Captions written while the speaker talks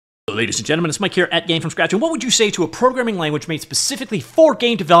Ladies and gentlemen, it's Mike here at Gamefromscratch, and what would you say to a programming language made specifically for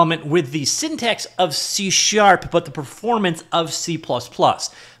game development with the syntax of C#, but the performance of C++?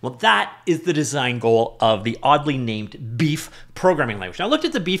 Well, that is the design goal of the oddly named Beef programming language. Now, I looked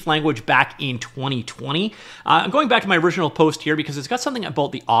at the Beef language back in 2020. I'm going back to my original post here because it's got something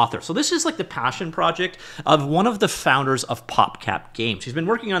about the author. So this is like the passion project of one of the founders of PopCap Games. He's been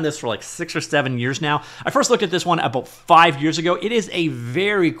working on this for like 6 or 7 years now. I first looked at this one about 5 years ago. It is a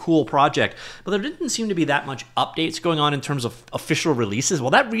very cool project, but there didn't seem to be that much updates going on in terms of official releases.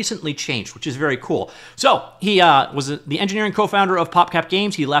 Well, that recently changed, which is very cool. So he was the engineering co-founder of PopCap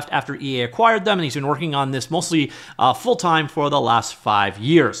Games. He left after EA acquired them, and he's been working on this mostly full-time for the last 5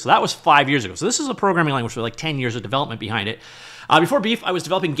 years. So that was 5 years ago. So this is a programming language with like 10 years of development behind it. Before Beef, I was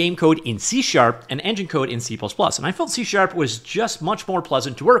developing game code in C# and engine code in C++, and I felt C# was just much more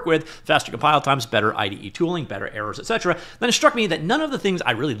pleasant to work with, faster compile times, better IDE tooling, better errors, etc. Then it struck me that none of the things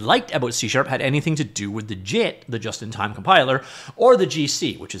I really liked about C# had anything to do with the JIT, the just-in-time compiler, or the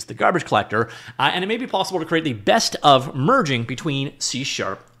GC, which is the garbage collector, and it may be possible to create the best of merging between C#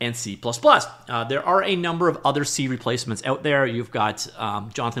 and C++. There are a number of other C replacements out there. You've got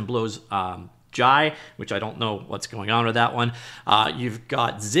Jonathan Blow's Jai, which I don't know what's going on with that one. You've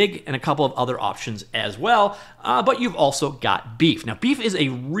got Zig and a couple of other options as well, but you've also got Beef. Now, Beef is a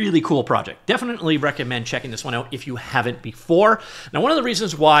really cool project. Definitely recommend checking this one out if you haven't before. Now, one of the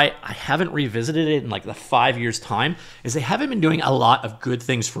reasons why I haven't revisited it in like the 5 years time is they haven't been doing a lot of good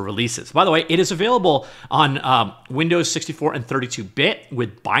things for releases. By the way, it is available on Windows 64 and 32-bit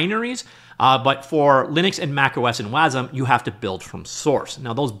with binaries. But for Linux and macOS and WASM, you have to build from source.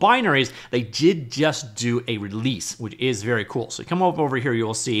 Now, those binaries, they did just do a release, which is very cool. So come over here, you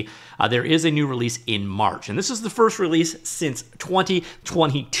will see there is a new release in March. And this is the first release since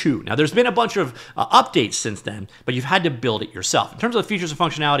 2022. Now, there's been a bunch of updates since then, but you've had to build it yourself. In terms of the features and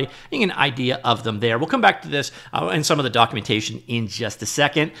functionality, you get an idea of them there. We'll come back to this and some of the documentation in just a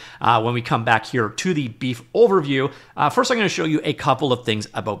second when we come back here to the Beef overview. First, I'm going to show you a couple of things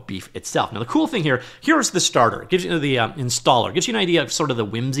about Beef itself. Now, the cool thing here, here's the starter. It gives you the installer. It gives you an idea of sort of the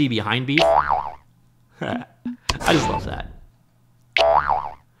whimsy behind Beef. I just love that.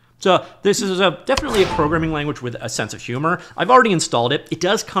 So this is definitely a programming language with a sense of humor. I've already installed it. It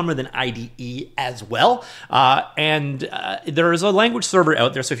does come with an IDE as well. And there is a language server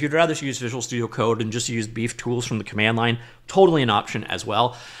out there. So if you'd rather use Visual Studio Code and just use Beef tools from the command line, totally an option as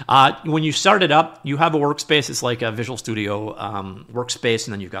well. When you start it up, you have a workspace. It's like a Visual Studio workspace,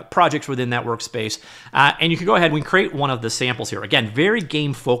 and then you've got projects within that workspace. And you can go ahead and create one of the samples here. Again, very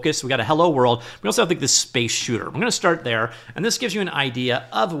game focused. We got a hello world. We also have like this space shooter. I'm going to start there, and this gives you an idea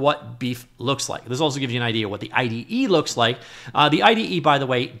of what Beef looks like. This also gives you an idea what the IDE looks like. The IDE, by the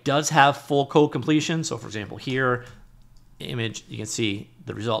way, does have full code completion. So for example, here, image, you can see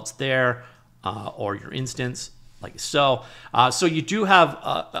the results there, or your instance, like so. So you do have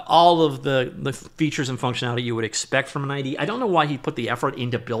all of the features and functionality you would expect from an IDE. I don't know why he put the effort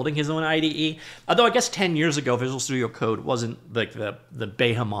into building his own IDE, although I guess 10 years ago, Visual Studio Code wasn't like the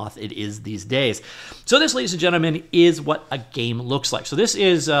behemoth it is these days. So this, ladies and gentlemen, is what a game looks like. So this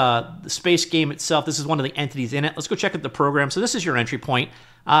is the space game itself. This is one of the entities in it. Let's go check out the program. So this is your entry point.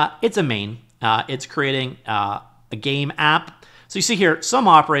 It's a main. It's creating a game app. So you see here, some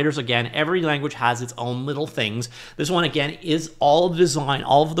operators, again, every language has its own little things. This one, again, is all of the design,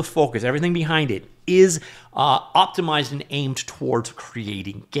 all of the focus, everything behind it is optimized and aimed towards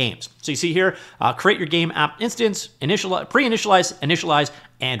creating games. So you see here, create your game app instance, pre-initialize, initialize,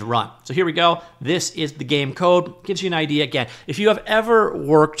 and run. So here we go. This is the game code. Gives you an idea. Again, if you have ever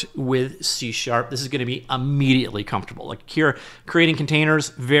worked with C#, this is going to be immediately comfortable. Like here, creating containers,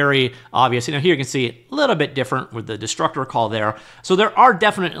 very obvious. You know, here you can see a little bit different with the destructor call there. So there are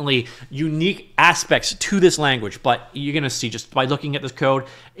definitely unique aspects to this language, but you're going to see just by looking at this code,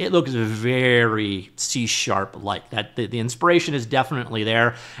 it looks very C#-like. That the inspiration is definitely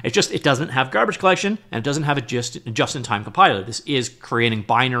there. It's just it doesn't have garbage collection and it doesn't have a just-in-time compiler. This is creating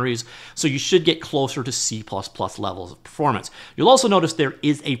binaries, so you should get closer to C++ levels of performance. You'll also notice there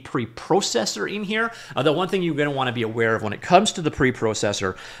is a preprocessor in here. The one thing you're going to want to be aware of when it comes to the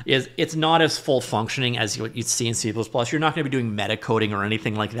preprocessor is it's not as full functioning as what you'd see in C++. You're not going to be doing metacoding or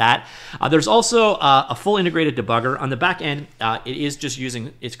anything like that. There's also a full integrated debugger. On the back end, it is just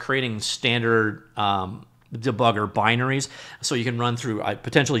it's creating standard debugger binaries, so you can run through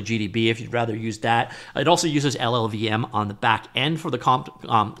potentially GDB if you'd rather use that. It also uses LLVM on the back end for the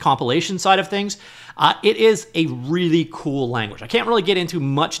compilation side of things. It is a really cool language. I can't really get into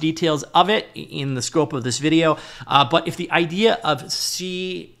much details of it in the scope of this video, but if the idea of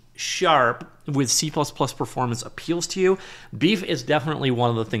C# Sharp with C++ performance appeals to you, Beef is definitely one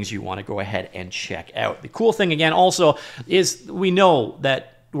of the things you want to go ahead and check out. The cool thing, again, also is we know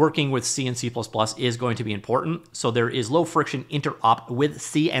that working with C and C++ is going to be important. So there is low friction interop with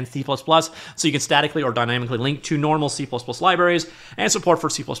C and C++. So you can statically or dynamically link to normal C++ libraries and support for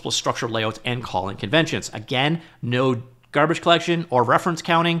C++ structure layouts and calling conventions. Again, no garbage collection or reference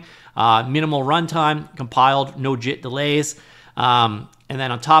counting, minimal runtime, compiled, no JIT delays. And then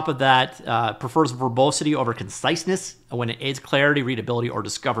on top of that, prefers verbosity over conciseness when it aids clarity, readability, or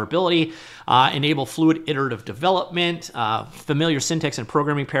discoverability. Enable fluid iterative development, familiar syntax and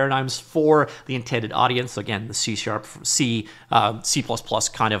programming paradigms for the intended audience. So again, the C#, C, C++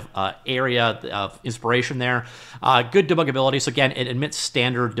 kind of area of inspiration there. Good debuggability. So again, it admits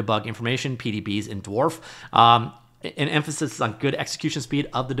standard debug information, PDBs, and dwarf. An emphasis on good execution speed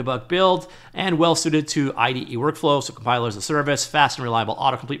of the debug build, and well suited to IDE workflow, so compiler as a service, fast and reliable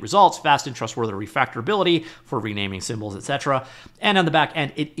autocomplete results, fast and trustworthy refactorability for renaming symbols, etc. And on the back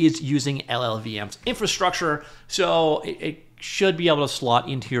end, it is using LLVM's infrastructure, so it should be able to slot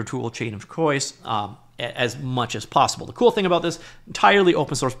into your tool chain of choice as much as possible. The cool thing about this, entirely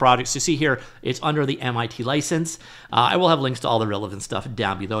open source projects, you see here, it's under the MIT license. I will have links to all the relevant stuff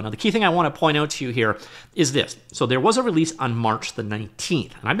down below. Now, the key thing I want to point out to you here is this. So there was a release on March the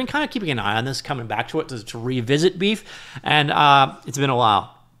 19th, and I've been kind of keeping an eye on this, coming back to it to revisit Beef, and it's been a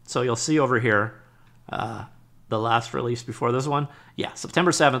while. So you'll see over here, the last release before this one. Yeah,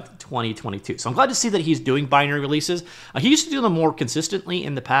 September 7th, 2022. So I'm glad to see that he's doing binary releases. He used to do them more consistently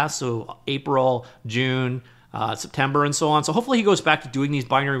in the past, so April, June, September, and so on. So hopefully he goes back to doing these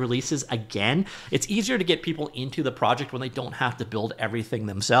binary releases again. It's easier to get people into the project when they don't have to build everything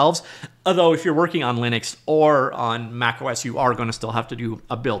themselves. Although if you're working on Linux or on macOS, you are going to still have to do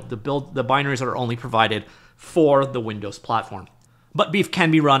a build. The binaries are only provided for the Windows platform. But Beef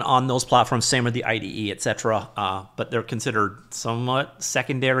can be run on those platforms, same with the IDE, etc. But they're considered somewhat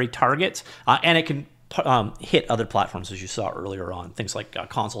secondary targets, and it can hit other platforms, as you saw earlier on, things like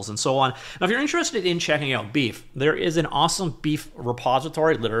consoles and so on. Now, if you're interested in checking out Beef, there is an awesome Beef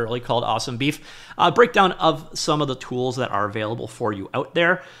repository, literally called Awesome Beef, breakdown of some of the tools that are available for you out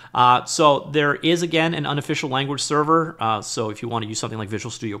there. So there is, again, an unofficial language server. So if you want to use something like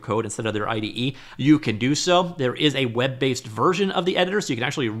Visual Studio Code instead of their IDE, you can do so. There is a web-based version of the editor, so you can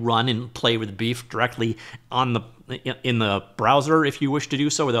actually run and play with Beef directly on in the browser if you wish to do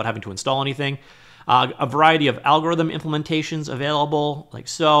so without having to install anything. A variety of algorithm implementations available, like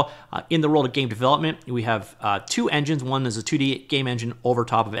so. In the world of game development, we have two engines. One is a 2D game engine over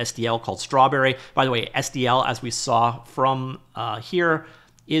top of SDL called Strawberry. By the way, SDL, as we saw from here,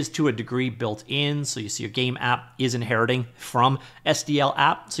 is to a degree built in. So you see your game app is inheriting from SDL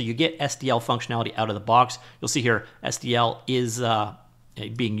app. So you get SDL functionality out of the box. You'll see here SDL is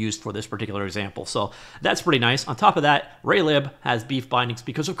being used for this particular example. So that's pretty nice. On top of that, Raylib has Beef bindings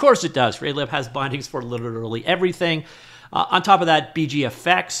because of course it does. Raylib has bindings for literally everything. On top of that,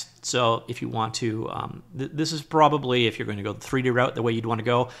 BGFX. So if you want to, this is probably, if you're going to go the 3D route, the way you'd want to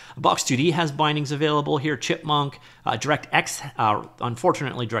go. Box2D has bindings available here. Chipmunk, DirectX,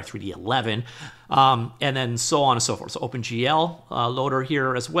 unfortunately DirectX 11, and then so on and so forth. So OpenGL loader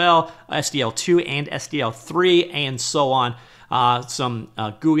here as well, SDL2 and SDL3, and so on. Some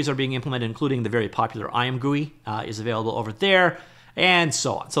GUIs are being implemented, including the very popular IAM GUI is available over there, and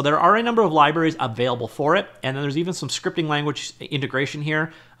so on. So there are a number of libraries available for it, and then there's even some scripting language integration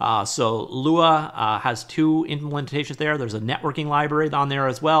here. So Lua has two implementations there. There's a networking library on there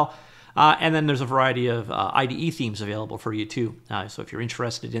as well. And then there's a variety of IDE themes available for you too. So if you're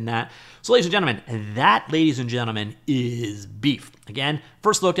interested in that. So ladies and gentlemen, is Beef. Again,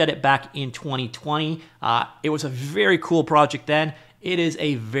 first looked at it back in 2020. It was a very cool project then. It is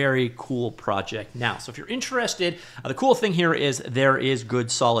a very cool project now. So if you're interested, the cool thing here is there is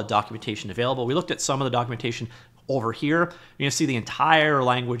good solid documentation available. We looked at some of the documentation over here. You're gonna see the entire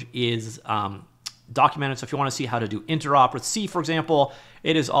language is documented. So if you want to see how to do interop with C, for example,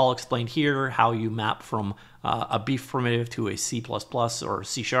 it is all explained here, how you map from a Beef primitive to a C++ or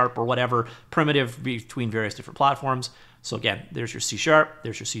C# or whatever primitive between various different platforms. So again, there's your C#,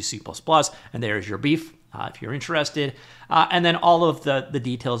 there's your C++, and there's your Beef if you're interested. And then all of the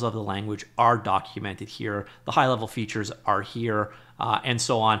details of the language are documented here. The high-level features are here. and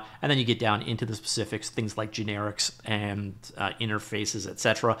so on. And then you get down into the specifics, things like generics and interfaces,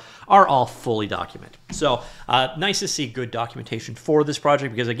 etc., are all fully documented. So nice to see good documentation for this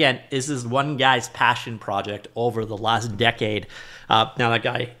project, because again, this is one guy's passion project over the last decade. Now that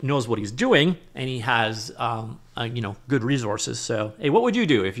guy knows what he's doing, and he has good resources. So hey, what would you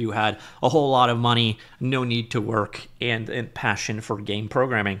do if you had a whole lot of money, no need to work, and passion for game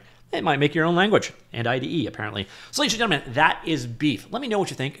programming? It might make your own language and IDE, apparently. So ladies and gentlemen, that is Beef. Let me know what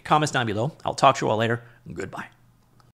you think. Comments down below. I'll talk to you all later. Goodbye.